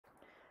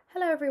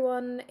Hello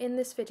everyone, in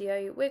this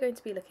video we're going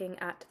to be looking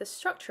at the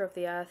structure of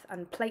the Earth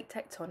and plate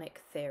tectonic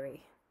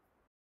theory.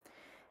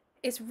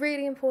 It's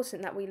really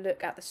important that we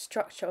look at the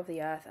structure of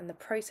the Earth and the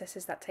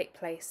processes that take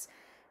place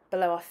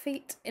below our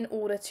feet in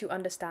order to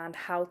understand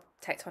how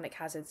tectonic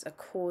hazards are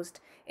caused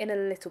in a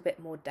little bit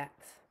more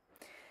depth.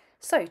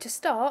 So to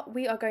start,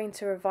 we are going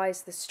to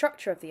revise the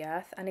structure of the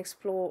Earth and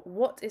explore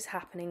what is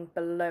happening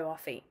below our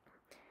feet.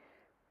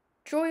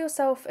 Draw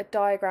yourself a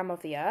diagram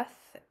of the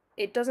Earth.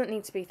 It doesn't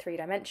need to be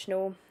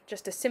three-dimensional,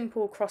 just a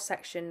simple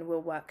cross-section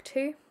will work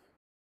too.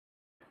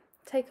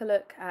 Take a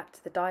look at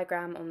the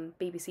diagram on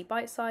BBC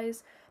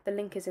Bitesize. The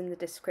link is in the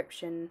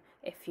description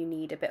if you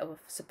need a bit of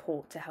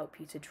support to help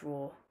you to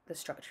draw the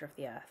structure of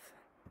the Earth.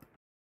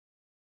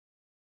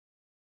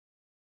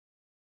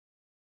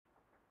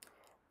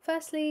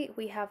 Firstly,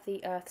 we have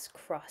the Earth's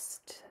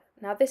crust.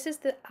 Now this is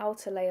the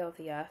outer layer of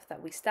the Earth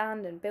that we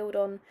stand and build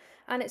on,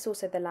 and it's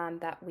also the land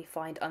that we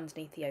find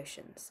underneath the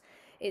oceans.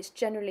 It's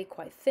generally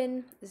quite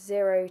thin,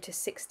 0 to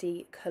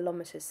 60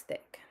 kilometres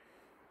thick.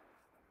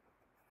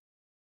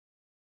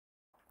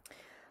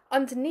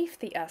 Underneath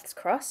the Earth's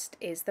crust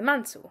is the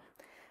mantle.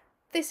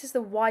 This is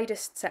the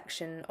widest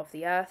section of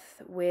the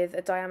Earth, with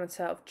a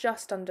diameter of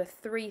just under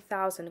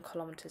 3,000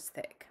 kilometres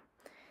thick.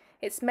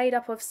 It's made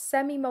up of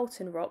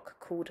semi-molten rock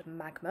called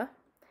magma,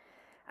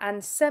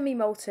 and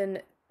semi-molten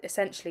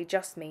essentially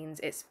just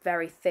means it's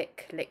very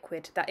thick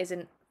liquid that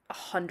isn't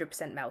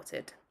 100%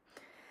 melted.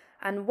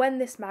 And when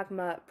this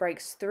magma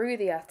breaks through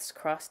the Earth's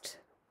crust,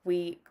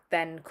 we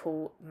then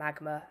call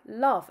magma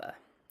lava.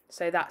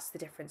 So that's the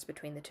difference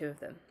between the two of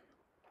them.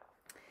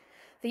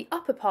 The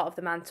upper part of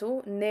the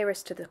mantle,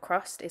 nearest to the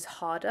crust, is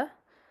harder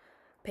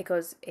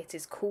because it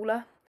is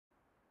cooler.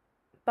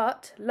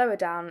 But lower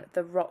down,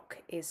 the rock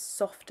is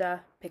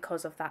softer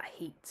because of that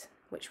heat,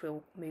 which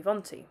we'll move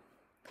on to.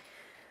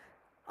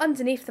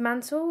 Underneath the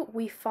mantle,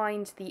 we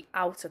find the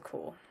outer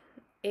core.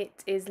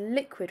 It is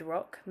liquid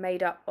rock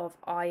made up of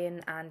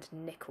iron and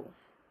nickel,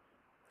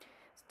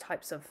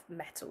 types of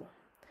metal.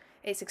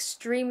 It's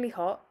extremely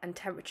hot and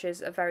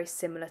temperatures are very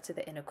similar to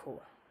the inner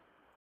core.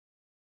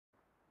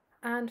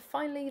 And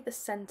finally, the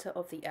centre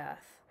of the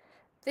Earth.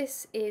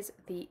 This is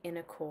the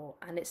inner core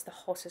and it's the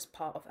hottest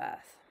part of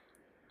Earth.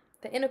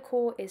 The inner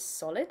core is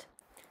solid,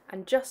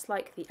 and just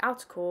like the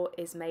outer core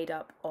is made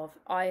up of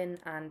iron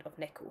and of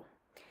nickel.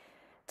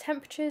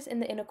 Temperatures in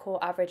the inner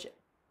core average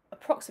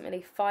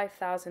approximately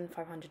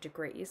 5,500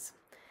 degrees.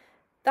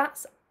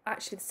 That's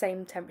actually the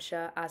same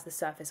temperature as the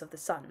surface of the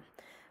sun,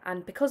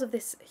 and because of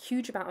this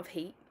huge amount of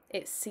heat,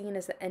 it's seen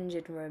as the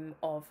engine room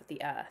of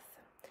the Earth.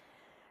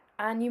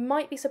 And you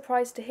might be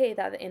surprised to hear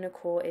that the inner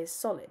core is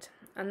solid.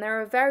 And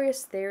there are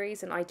various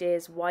theories and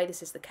ideas why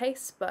this is the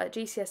case, but at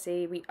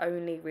GCSE we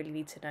only really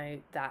need to know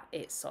that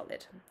it's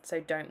solid, so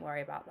don't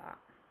worry about that.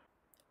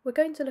 We're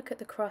going to look at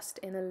the crust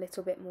in a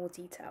little bit more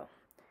detail.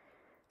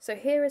 So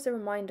here is a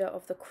reminder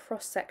of the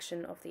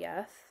cross-section of the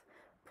Earth.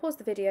 Pause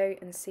the video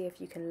and see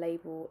if you can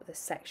label the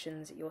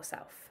sections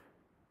yourself.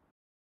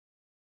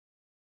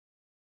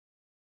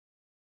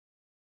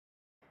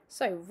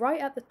 So right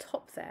at the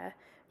top there,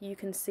 you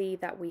can see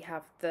that we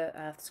have the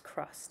Earth's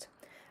crust.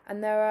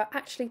 And there are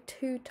actually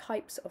two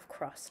types of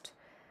crust,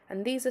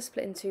 and these are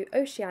split into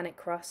oceanic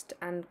crust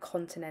and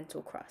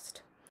continental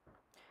crust.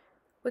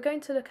 We're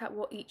going to look at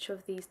what each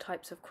of these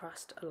types of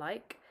crust are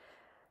like.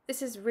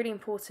 This is really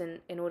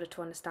important in order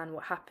to understand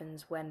what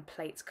happens when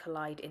plates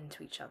collide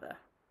into each other,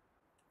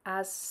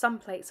 as some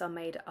plates are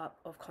made up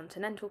of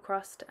continental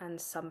crust and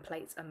some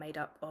plates are made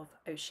up of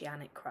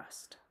oceanic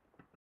crust.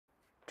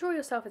 Draw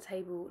yourself a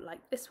table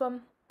like this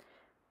one,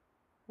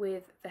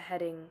 with the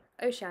heading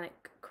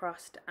oceanic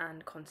crust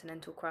and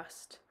continental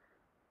crust,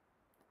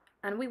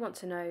 and we want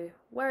to know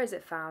where is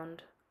it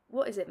found,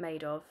 what is it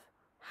made of,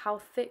 how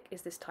thick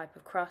is this type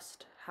of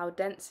crust, how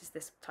dense is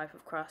this type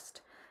of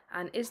crust,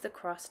 and is the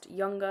crust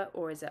younger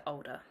or is it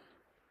older?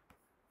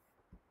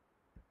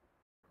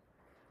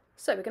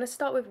 So we're going to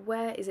start with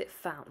where is it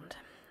found,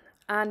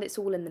 and it's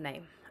all in the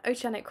name.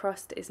 Oceanic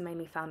crust is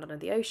mainly found under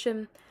the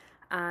ocean,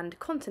 and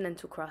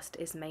continental crust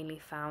is mainly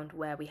found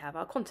where we have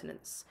our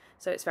continents,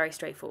 so it's very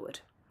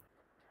straightforward.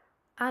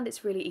 And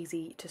it's really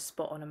easy to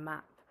spot on a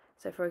map.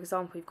 So for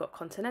example, you've got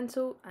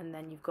continental and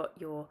then you've got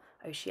your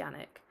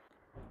oceanic.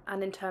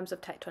 And in terms of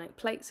tectonic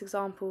plates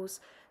examples,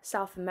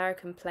 South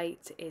American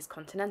plate is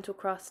continental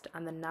crust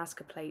and the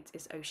Nazca plate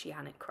is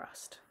oceanic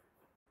crust.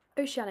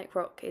 Oceanic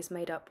rock is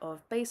made up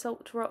of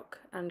basalt rock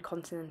and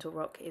continental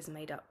rock is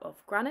made up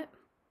of granite.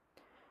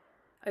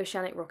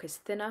 Oceanic rock is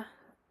thinner,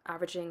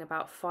 averaging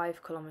about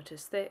 5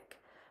 kilometres thick.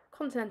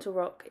 Continental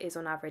rock is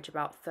on average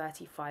about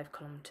 35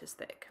 kilometres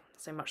thick,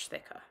 so much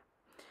thicker.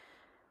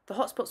 The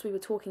hotspots we were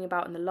talking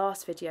about in the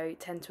last video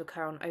tend to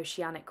occur on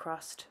oceanic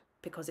crust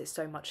because it's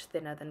so much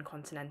thinner than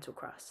continental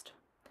crust.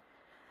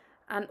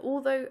 And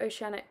although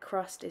oceanic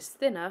crust is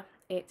thinner,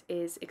 it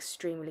is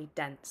extremely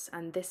dense,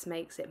 and this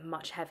makes it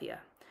much heavier.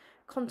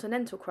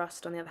 Continental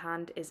crust, on the other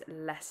hand, is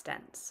less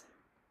dense.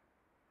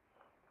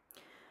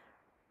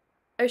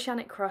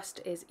 Oceanic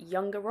crust is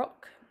younger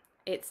rock.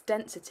 Its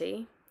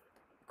density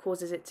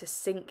causes it to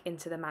sink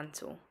into the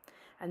mantle,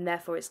 and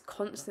therefore it's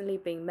constantly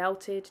being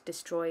melted,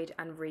 destroyed,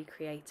 and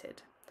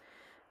recreated.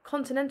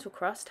 Continental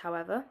crust,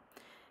 however,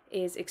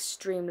 is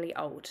extremely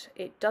old.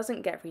 It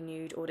doesn't get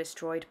renewed or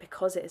destroyed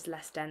because it is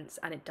less dense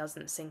and it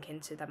doesn't sink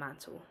into the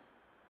mantle.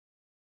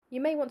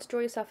 You may want to draw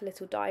yourself a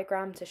little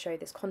diagram to show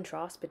this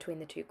contrast between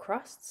the two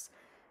crusts.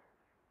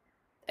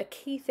 A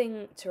key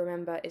thing to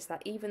remember is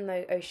that even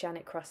though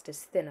oceanic crust is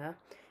thinner,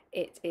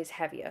 it is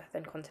heavier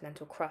than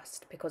continental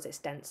crust because it's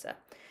denser.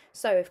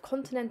 So if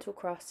continental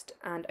crust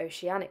and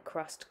oceanic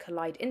crust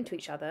collide into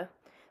each other,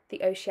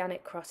 the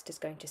oceanic crust is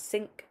going to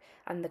sink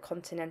and the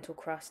continental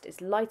crust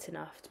is light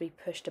enough to be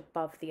pushed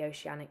above the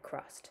oceanic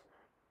crust.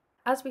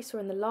 As we saw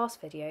in the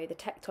last video, the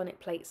tectonic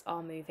plates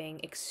are moving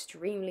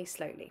extremely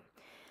slowly,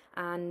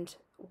 and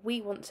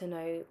we want to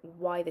know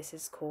why this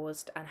is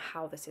caused and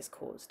how this is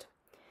caused.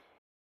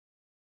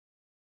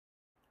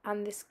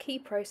 And this key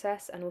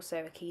process, and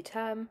also a key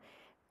term,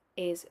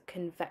 is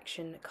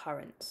convection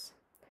currents.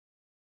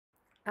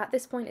 At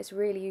this point, it's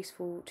really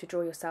useful to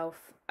draw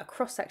yourself a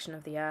cross-section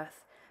of the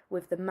Earth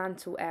with the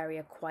mantle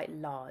area quite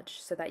large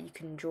so that you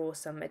can draw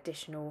some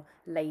additional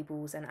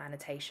labels and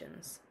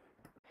annotations.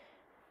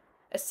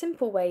 A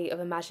simple way of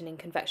imagining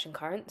convection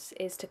currents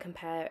is to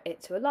compare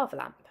it to a lava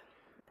lamp.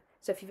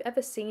 So if you've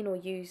ever seen or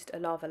used a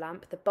lava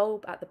lamp, the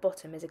bulb at the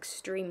bottom is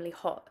extremely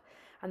hot,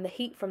 and the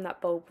heat from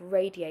that bulb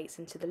radiates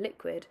into the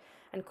liquid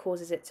and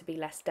causes it to be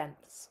less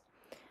dense.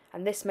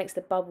 And this makes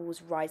the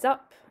bubbles rise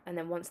up, and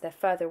then once they're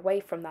further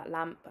away from that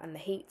lamp and the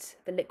heat,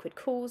 the liquid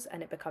cools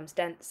and it becomes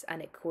dense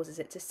and it causes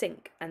it to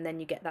sink, and then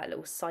you get that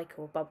little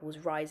cycle of bubbles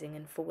rising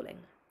and falling.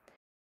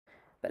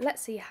 But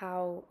let's see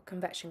how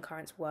convection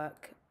currents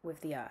work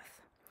with the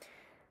Earth.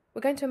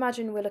 We're going to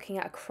imagine we're looking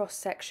at a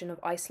cross-section of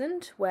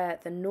Iceland where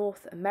the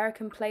North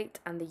American plate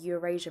and the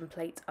Eurasian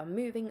plate are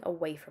moving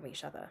away from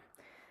each other.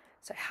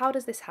 So how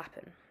does this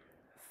happen?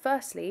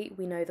 Firstly,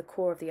 we know the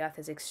core of the Earth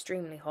is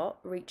extremely hot,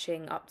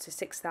 reaching up to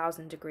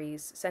 6,000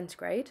 degrees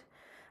centigrade,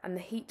 and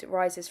the heat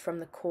rises from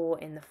the core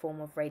in the form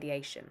of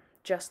radiation,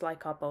 just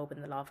like our bulb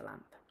in the lava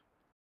lamp.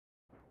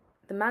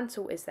 The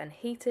mantle is then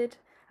heated,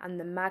 and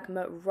the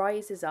magma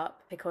rises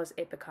up because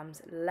it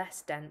becomes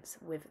less dense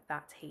with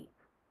that heat.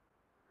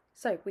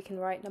 So we can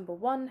write number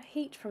 1,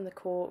 heat from the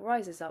core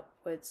rises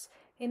upwards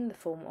in the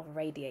form of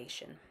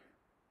radiation.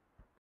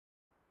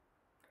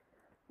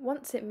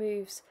 Once it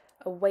moves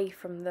away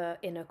from the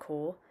inner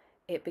core,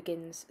 it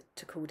begins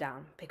to cool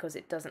down because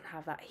it doesn't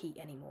have that heat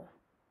anymore.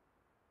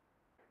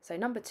 So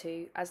number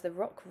 2, as the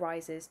rock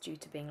rises due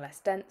to being less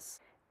dense,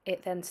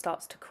 it then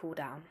starts to cool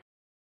down.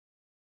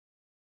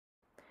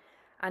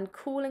 And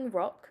cooling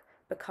rock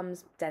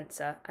becomes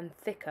denser and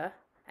thicker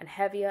and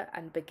heavier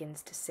and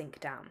begins to sink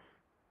down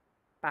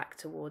back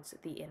towards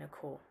the inner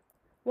core.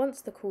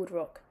 Once the cooled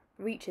rock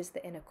reaches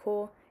the inner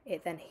core,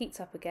 it then heats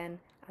up again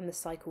and the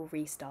cycle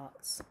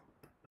restarts.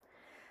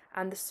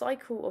 And the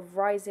cycle of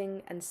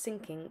rising and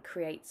sinking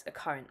creates a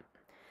current,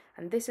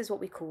 and this is what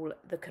we call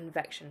the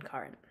convection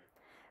current.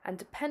 And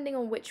depending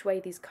on which way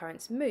these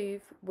currents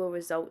move will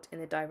result in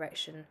the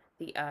direction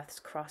the Earth's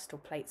crust or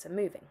plates are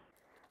moving.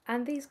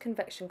 And these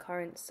convection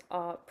currents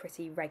are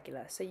pretty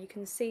regular, so you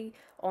can see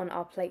on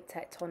our plate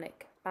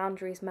tectonic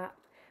boundaries map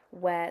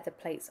where the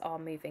plates are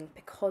moving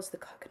because the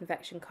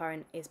convection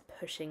current is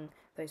pushing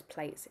those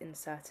plates in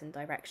certain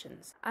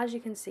directions. As you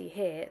can see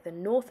here, the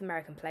North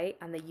American plate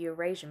and the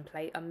Eurasian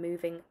plate are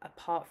moving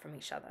apart from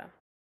each other.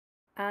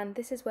 And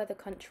this is where the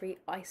country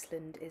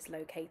Iceland is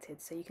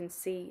located. So you can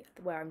see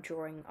where I'm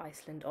drawing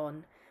Iceland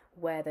on,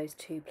 where those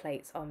two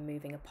plates are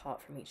moving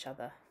apart from each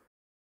other.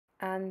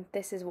 And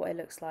this is what it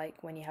looks like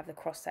when you have the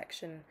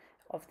cross-section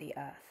of the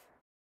Earth.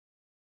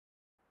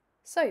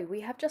 So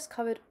we have just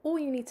covered all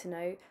you need to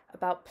know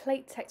about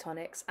plate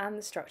tectonics and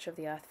the structure of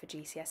the Earth for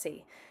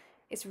GCSE.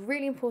 It's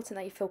really important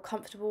that you feel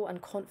comfortable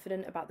and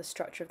confident about the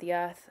structure of the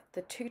Earth,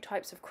 the two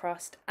types of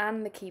crust,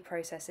 and the key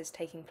processes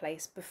taking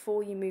place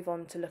before you move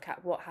on to look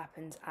at what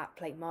happens at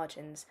plate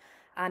margins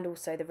and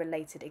also the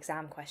related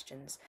exam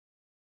questions.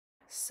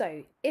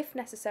 So, if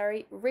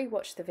necessary,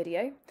 re-watch the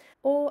video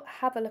or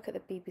have a look at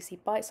the BBC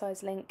Bite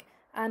Size link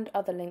and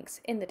other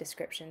links in the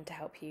description to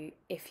help you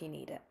if you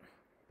need it.